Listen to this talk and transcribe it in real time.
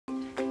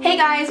Hey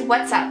guys,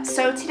 what's up?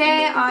 So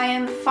today I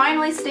am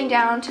finally sitting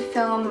down to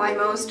film my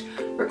most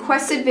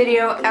requested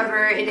video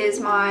ever. It is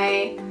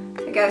my,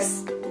 I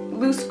guess,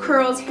 loose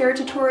curls hair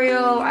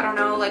tutorial. I don't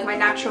know, like my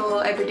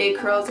natural everyday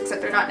curls,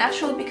 except they're not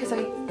natural because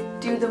I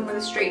do them with a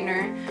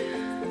straightener.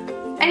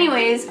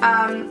 Anyways,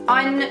 on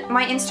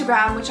my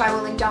Instagram, which I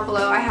will link down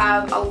below, I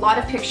have a lot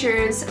of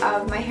pictures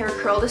of my hair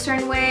curled a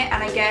certain way,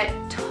 and I get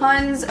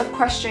tons of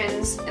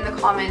questions in the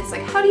comments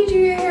like, how do you do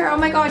your hair? Oh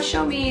my god,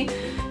 show me.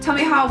 Tell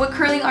me what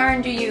curling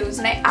iron do you use?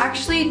 And I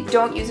actually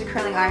don't use a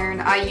curling iron.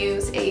 I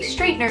use a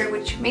straightener,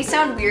 which may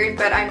sound weird,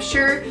 but I'm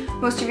sure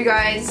most of you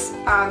guys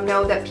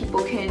know that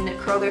people can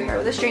curl their hair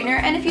with a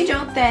straightener. And if you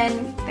don't,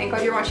 then thank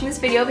God you're watching this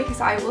video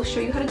because I will show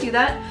you how to do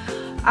that.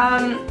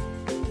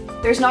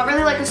 There's not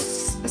really like a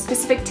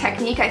specific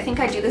technique. I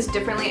think I do this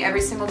differently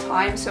every single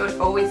time, so it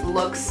always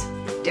looks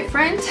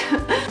different.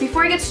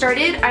 Before I get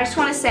started, I just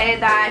want to say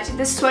that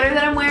this sweater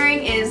that I'm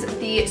wearing is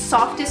the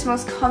softest,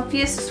 most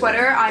comfiest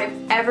sweater I've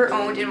ever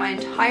owned in my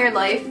entire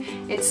life.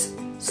 It's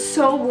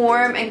so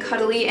warm and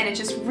cuddly, and it's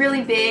just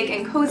really big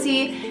and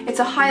cozy. It's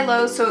a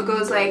high-low, so it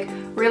goes like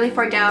really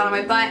far down on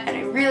my butt, and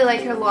I really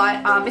like it a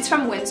lot. It's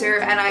from Windsor,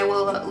 and I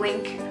will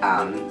link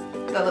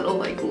the little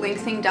like link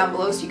thing down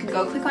below so you can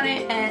go click on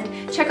it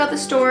and check out the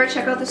store,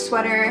 check out the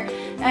sweater,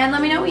 and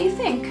let me know what you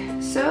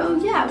think. So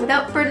yeah,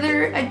 without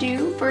further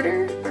ado,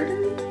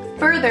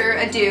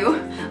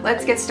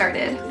 let's get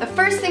started. The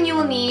first thing you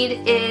will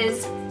need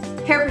is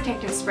hair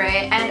protectant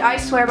spray, and I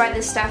swear by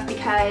this stuff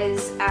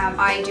because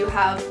I do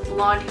have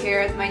blonde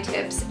hair at my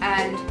tips,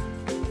 and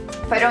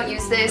if I don't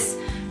use this,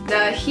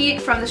 the heat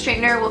from the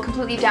straightener will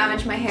completely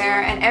damage my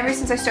hair. And ever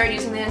since I started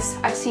using this,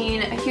 I've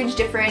seen a huge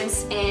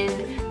difference in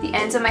the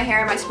ends of my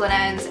hair, my split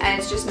ends, and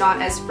it's just not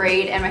as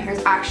frayed, and my hair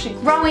is actually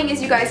growing, as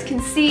you guys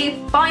can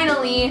see,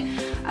 finally.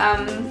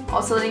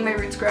 Also letting my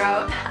roots grow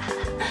out.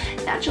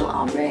 Natural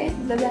ombre,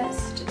 the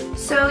best.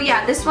 So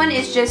yeah, this one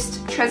is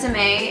just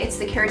Tresemme. It's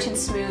the Keratin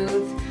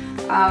Smooth,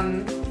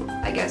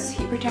 I guess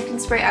heat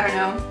protectant spray, I don't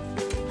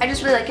know. I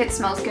just really like it, it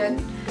smells good.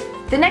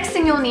 The next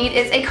thing you'll need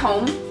is a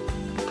comb.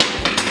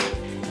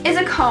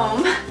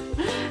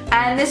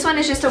 And this one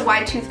is just a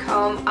wide tooth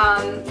comb.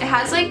 It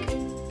has like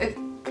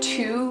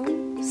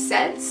two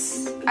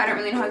sets. I don't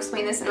really know how to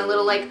explain this, in a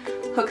little like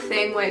hook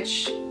thing,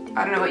 which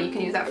I don't know what you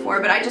can use that for,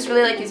 but I just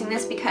really like using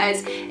this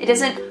because it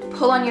doesn't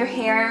pull on your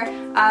hair,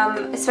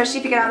 especially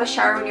if you get out of the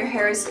shower when your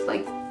hair is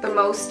like the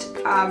most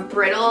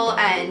brittle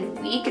and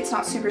weak. It's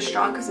not super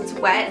strong because it's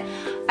wet.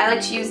 I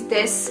like to use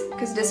this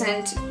because it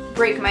doesn't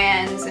break my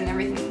ends and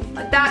everything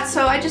like that,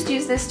 so I just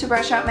use this to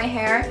brush out my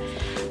hair.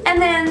 And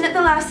then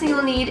the last thing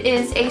you'll need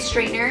is a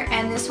straightener,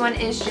 and this one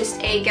is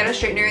just a ghetto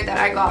straightener that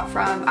I got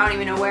from I don't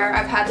even know where.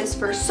 I've had this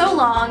for so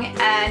long,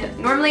 and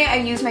normally I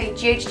use my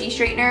GHD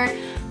straightener,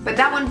 but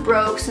that one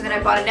broke, so then I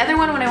bought another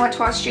one when I went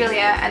to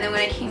Australia, and then when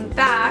I came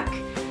back,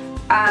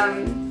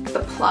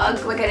 the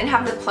plug, like I didn't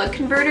have the plug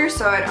converter,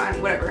 so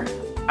whatever.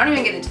 I don't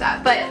even get into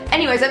that. But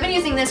anyways, I've been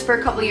using this for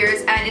a couple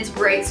years, and it's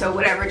great, so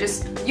whatever,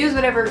 just use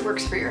whatever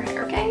works for your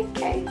hair, okay?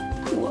 Okay,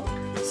 cool.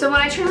 So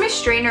when I turn my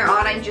straightener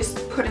on, I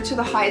just put it to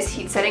the highest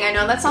heat setting. I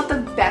know that's not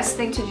the best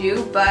thing to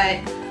do, but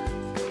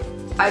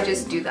I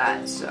just do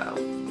that, so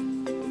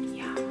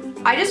yeah.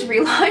 I just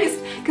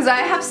realized, because I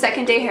have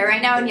second day hair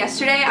right now, and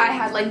yesterday I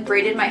had like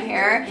braided my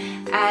hair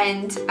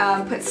and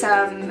put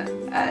some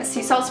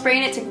sea salt spray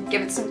in it to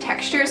give it some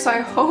texture, so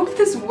I hope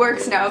this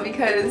works now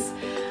because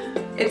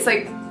it's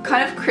like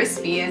kind of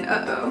crispy and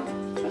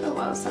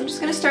well, so I'm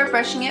just going to start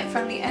brushing it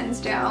from the ends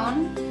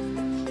down.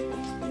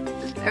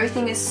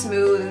 Everything is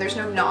smooth and there's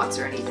no knots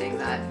or anything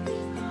that,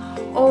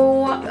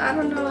 oh, I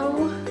don't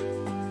know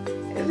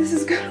if this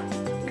is gonna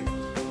work.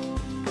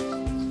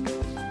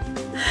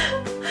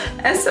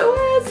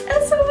 SOS,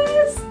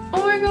 SOS,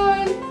 oh my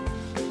god.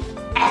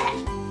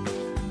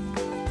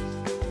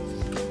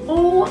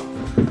 Oh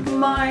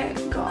my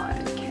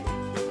god, okay.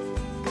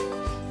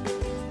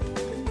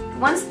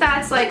 Once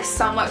that's like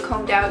somewhat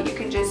combed out, you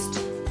can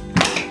just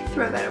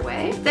throw that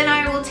away. Then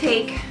I will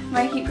take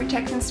my heat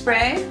protectant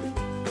spray.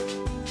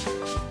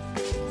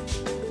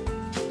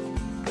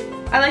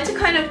 I like to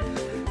kind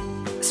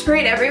of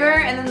spray it everywhere,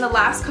 and then the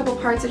last couple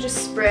parts I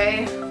just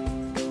spray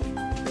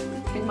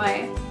in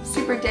my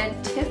super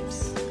dead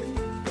tips.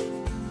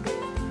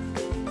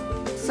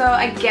 So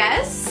I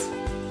guess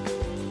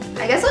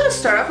I'll just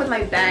start off with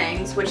my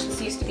bangs, which this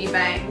used to be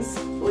bangs.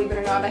 Believe it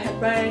or not, I had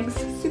bangs.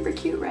 Super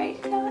cute,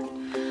 right? Not?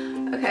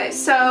 Okay,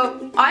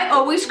 so I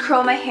always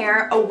curl my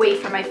hair away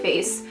from my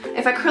face.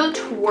 If I curl it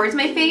towards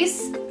my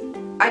face,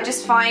 I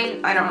just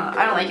find, I don't know,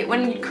 I don't like it.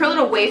 When you curl it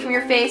away from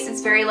your face, it's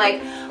very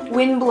like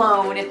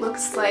windblown. It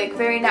looks like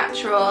very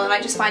natural, and I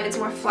just find it's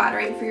more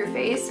flattering for your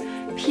face.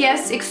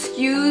 P.S.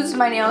 Excuse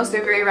my nails,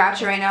 they're very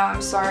ratchet right now.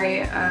 I'm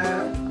sorry.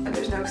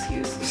 There's no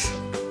excuse.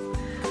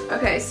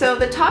 Okay, so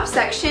the top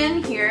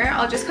section here,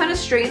 I'll just kind of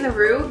straighten the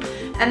root,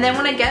 and then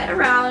when I get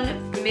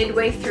around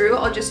midway through,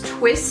 I'll just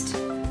twist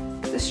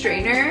the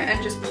straightener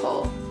and just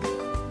pull.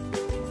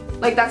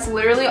 Like, that's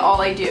literally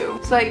all I do.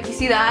 So like, you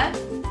see that?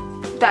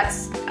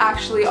 That's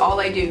actually all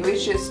I do,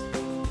 is just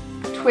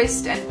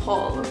twist and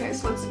pull. Okay,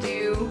 so let's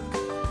do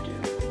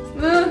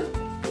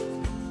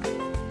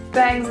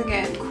bangs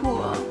again.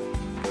 Cool.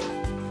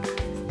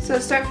 So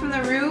start from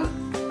the root,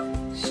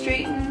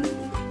 straighten,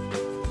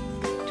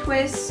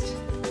 twist,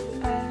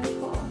 and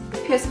pull.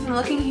 Okay, so if I'm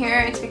looking here,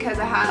 it's because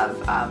I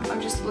have,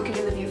 I'm just looking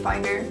in the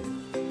viewfinder.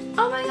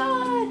 Oh my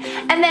god!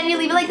 And then you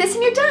leave it like this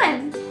and you're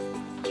done!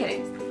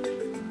 Kidding.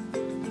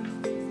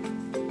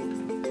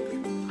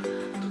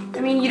 I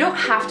mean, you don't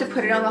have to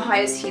put it on the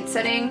highest heat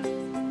setting.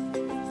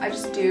 I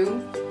just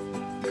do,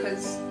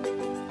 because,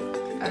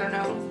 I don't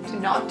know, to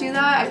not do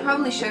that. I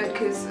probably should,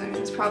 because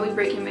it's probably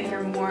breaking my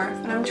hair more.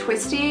 When I'm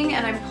twisting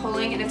and I'm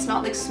pulling and it's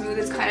not like smooth,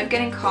 it's kind of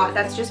getting caught.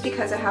 That's just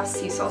because I have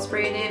sea salt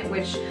spray in it,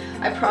 which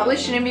I probably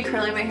shouldn't be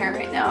curling my hair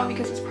right now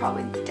because it's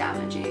probably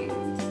damaging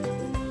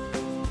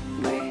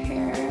my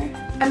hair.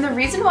 And the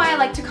reason why I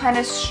like to kind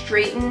of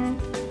straighten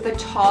the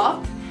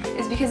top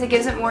is because it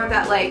gives it more of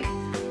that like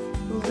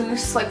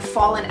loose, like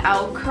fallen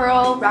out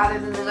curl rather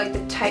than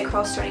the tight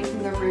curl starting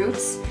from the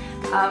roots.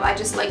 I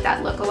just like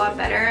that look a lot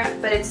better,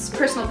 but it's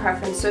personal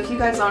preference, so if you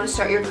guys want to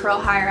start your curl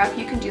higher up,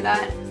 you can do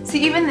that.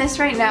 See, even this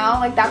right now,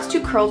 like that's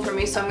too curled for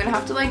me, so I'm gonna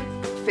have to like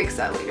fix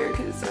that later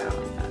because I don't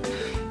like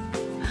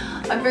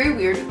that. I'm very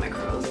weird with my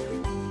curls.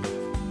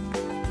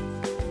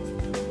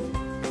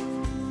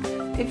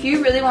 If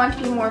you really want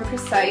to be more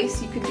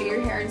precise, you could do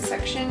your hair in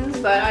sections,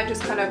 but I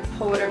just kind of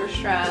pull whatever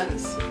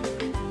strands.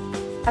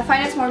 I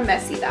find it's more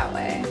messy that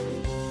way.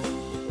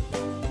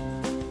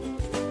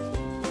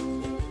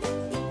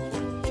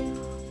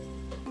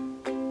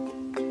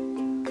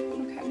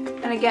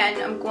 And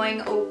again, I'm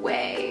going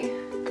away.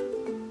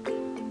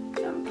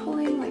 I'm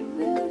pulling like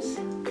this.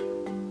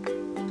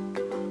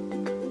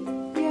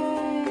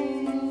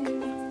 Yay!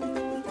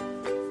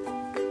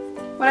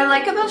 What I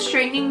like about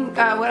straightening,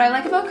 what I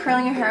like about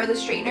curling your hair with a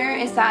straightener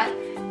is that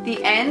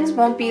the ends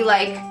won't be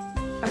like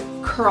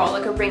a curl,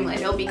 like a ringlet.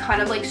 It'll be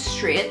kind of like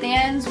straight at the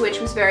ends, which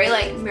was very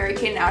like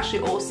Mary-Kate and Ashley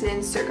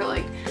Olsen circa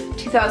like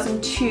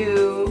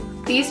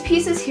 2002. These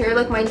pieces here,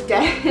 like my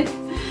dead,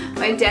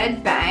 my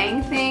dead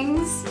bang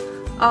things.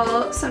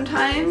 I'll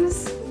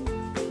sometimes,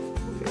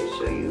 I'm gonna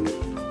show you,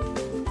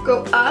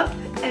 go up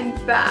and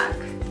back,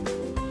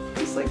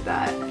 just like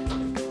that.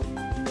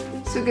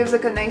 So it gives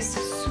like a nice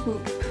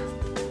swoop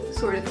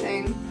sort of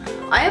thing.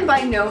 I am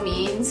by no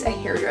means a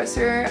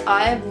hairdresser.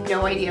 I have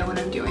no idea what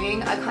I'm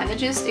doing. I kind of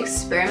just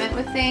experiment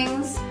with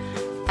things,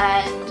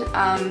 and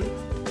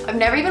I've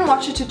never even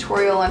watched a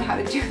tutorial on how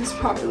to do this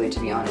properly, to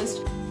be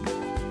honest.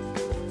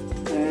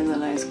 There's a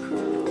nice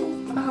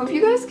curl. I hope you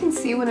guys can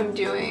see what I'm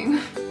doing.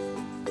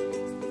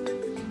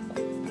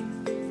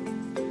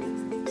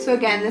 So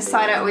again, this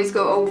side I always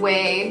go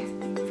away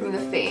from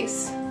the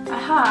face.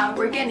 Aha,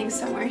 we're getting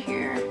somewhere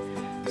here.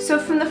 So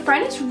from the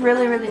front it's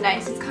really, really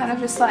nice. It's kind of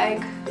just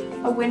like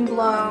a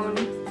windblown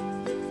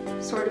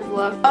sort of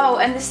look. Oh,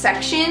 and the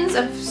sections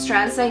of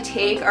strands I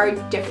take are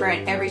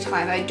different every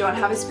time. I don't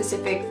have a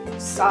specific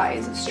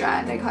size of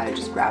strand. I kind of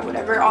just grab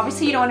whatever.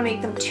 Obviously you don't want to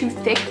make them too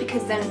thick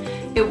because then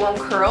it won't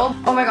curl.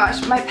 Oh my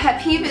gosh, my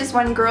pet peeve is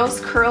when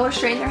girls curl or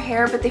straighten their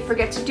hair but they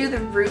forget to do the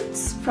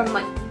roots from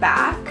like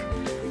back.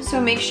 So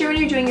make sure when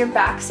you're doing your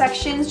back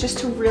sections just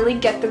to really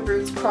get the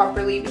roots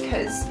properly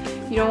because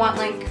you don't want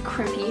like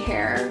crimpy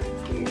hair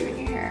when you're doing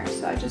your hair.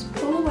 So I just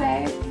pull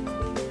away.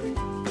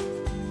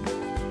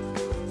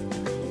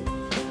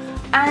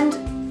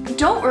 And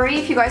don't worry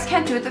if you guys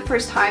can't do it the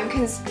first time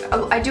because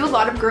I do a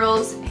lot of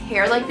girls'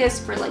 hair like this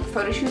for like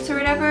photo shoots or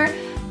whatever,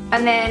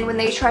 and then when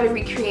they try to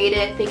recreate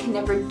it they can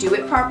never do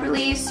it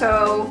properly.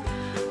 So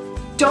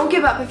don't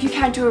give up if you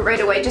can't do it right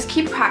away. Just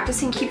keep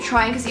practicing, keep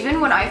trying, because even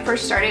when I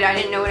first started, I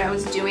didn't know what I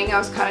was doing. I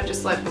was kind of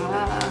just like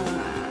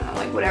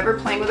whatever,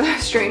 playing with a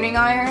straightening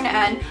iron,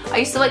 and I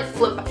used to like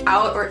flip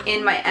out or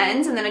in my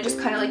ends, and then I just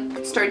kind of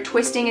like started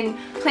twisting and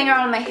playing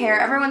around with my hair.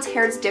 Everyone's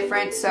hair is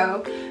different,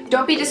 so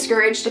don't be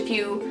discouraged if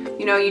you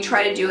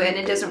try to do it and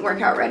it doesn't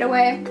work out right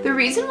away. The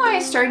reason why I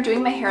started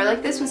doing my hair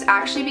like this was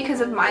actually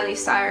because of Miley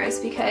Cyrus,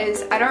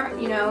 because I don't,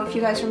 if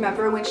you guys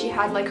remember when she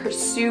had like her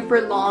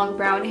super long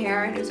brown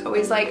hair and it was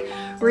always like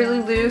really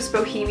loose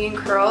bohemian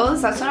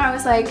curls. That's when I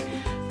was like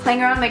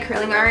playing around with my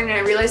curling iron and I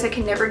realized I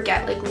can never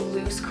get like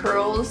loose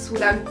curls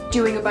without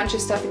doing a bunch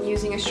of stuff and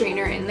using a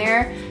straightener in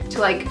there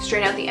to like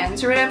straighten out the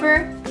ends or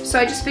whatever. So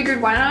I just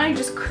figured, why not I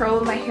just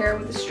curl my hair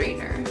with a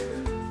straightener.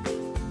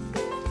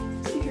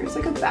 So here's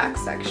like a back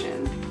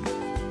section.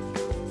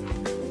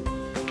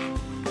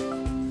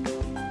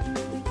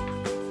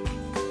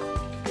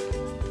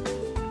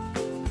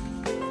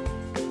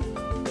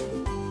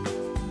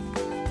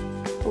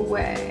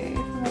 Away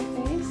from my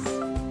face.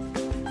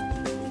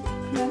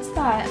 And that's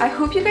that. I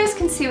hope you guys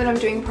can see what I'm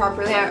doing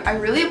properly. I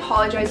really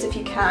apologize if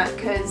you can't,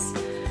 because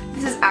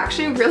this is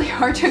actually really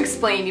hard to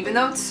explain, even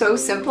though it's so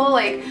simple.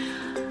 Like,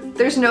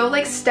 there's no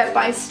like step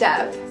by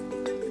step.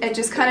 It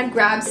just kind of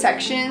grabs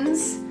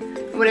sections.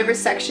 Whatever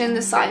section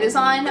the side is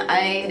on,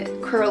 I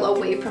curl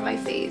away from my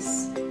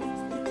face.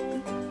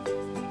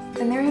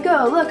 And there you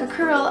go. Look, a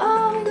curl.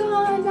 Oh my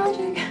god,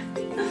 magic.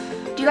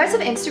 Do you guys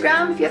have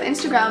Instagram? If you have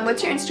Instagram,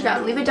 what's your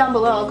Instagram? Leave it down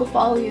below. I'll go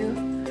follow you.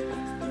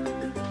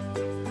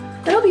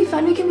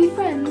 fun, we can be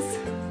friends.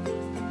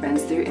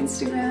 Friends through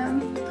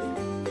Instagram.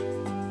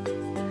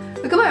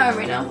 Look at my arm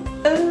right now.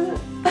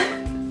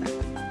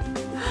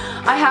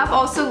 I have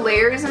also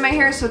layers in my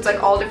hair, so it's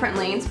like all different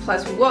lanes,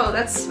 plus, whoa,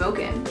 that's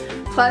smoking.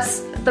 Plus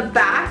the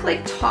back,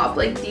 like top,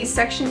 like these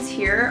sections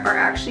here are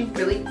actually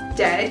really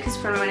dead, because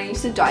from when I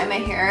used to dye my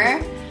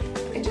hair,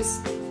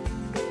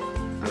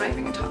 I'm not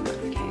even gonna talk about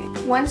it,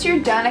 okay? Once you're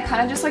done, I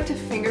kind of just like to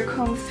finger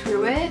comb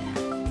through it.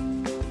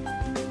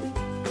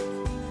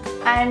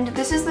 And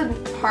this is the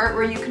part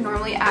where you can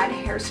normally add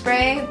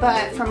hairspray,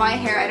 but for my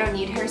hair I don't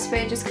need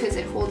hairspray just because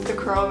it holds the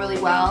curl really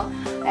well.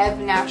 I have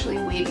naturally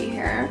wavy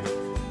hair.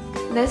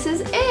 This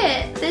is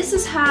it. This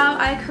is how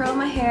I curl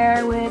my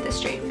hair with a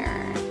straightener.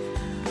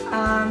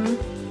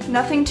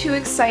 Nothing too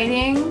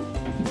exciting,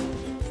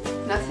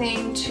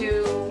 nothing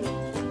too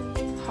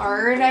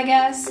hard, I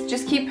guess.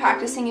 Just keep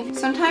practicing.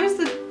 Sometimes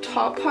the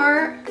top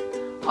part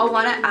I'll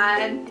want to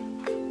add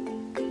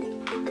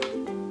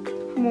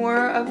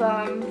more of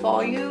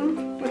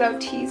volume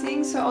without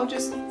teasing, so I'll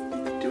just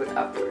do it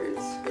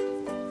upwards.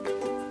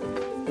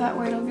 That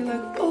way it'll be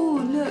like,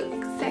 oh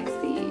look,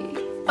 sexy.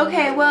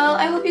 Okay, well,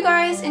 I hope you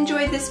guys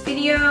enjoyed this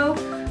video.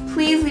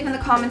 Please leave in the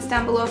comments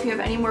down below if you have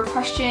any more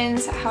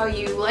questions, how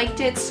you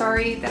liked it.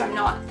 Sorry that I'm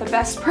not the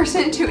best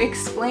person to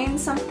explain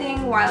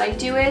something while I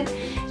do it.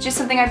 It's just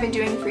something I've been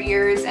doing for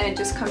years and it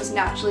just comes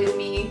naturally to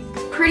me.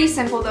 Pretty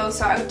simple though,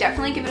 so I would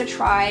definitely give it a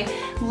try.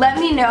 Let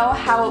me know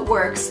how it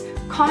works.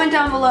 Comment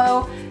down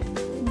below.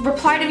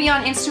 Reply to me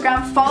on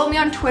Instagram. Follow me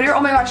on Twitter. Oh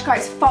my gosh,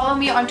 guys, follow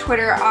me on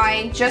Twitter.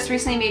 I just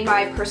recently made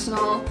my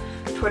personal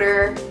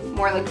Twitter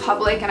more like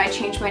public and I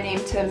changed my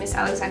name to Miss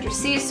Alexandra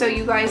C, so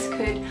you guys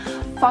could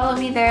follow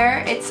me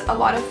there. It's a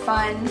lot of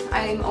fun.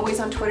 I'm always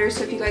on Twitter,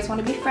 so if you guys want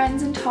to be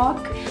friends and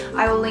talk,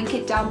 I will link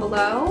it down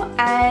below.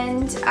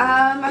 And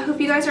I hope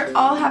you guys are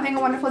all having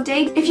a wonderful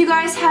day. If you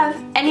guys have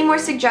any more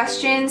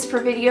suggestions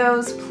for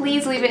videos,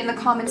 please leave it in the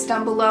comments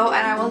down below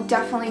and I will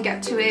definitely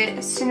get to it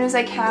as soon as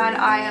I can.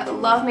 I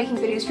love making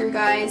videos for you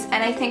guys,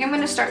 and I think I'm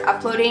going to start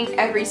uploading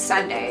every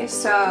Sunday,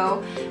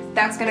 so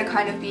that's going to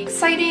kind of be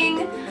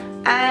exciting.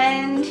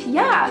 And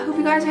yeah, I hope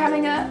you guys are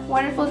having a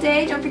wonderful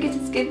day. Don't forget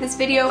to give this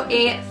video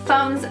a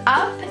thumbs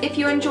up if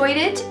you enjoyed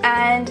it,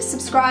 and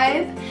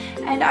subscribe,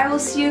 and I will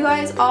see you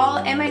guys all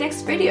in my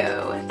next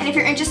video. And if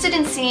you're interested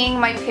in seeing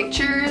my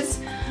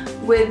pictures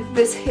with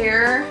this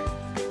hair,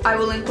 I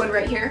will link one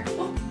right here.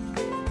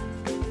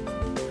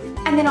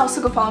 And then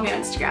also go follow me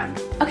on Instagram.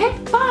 Okay,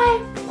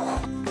 bye!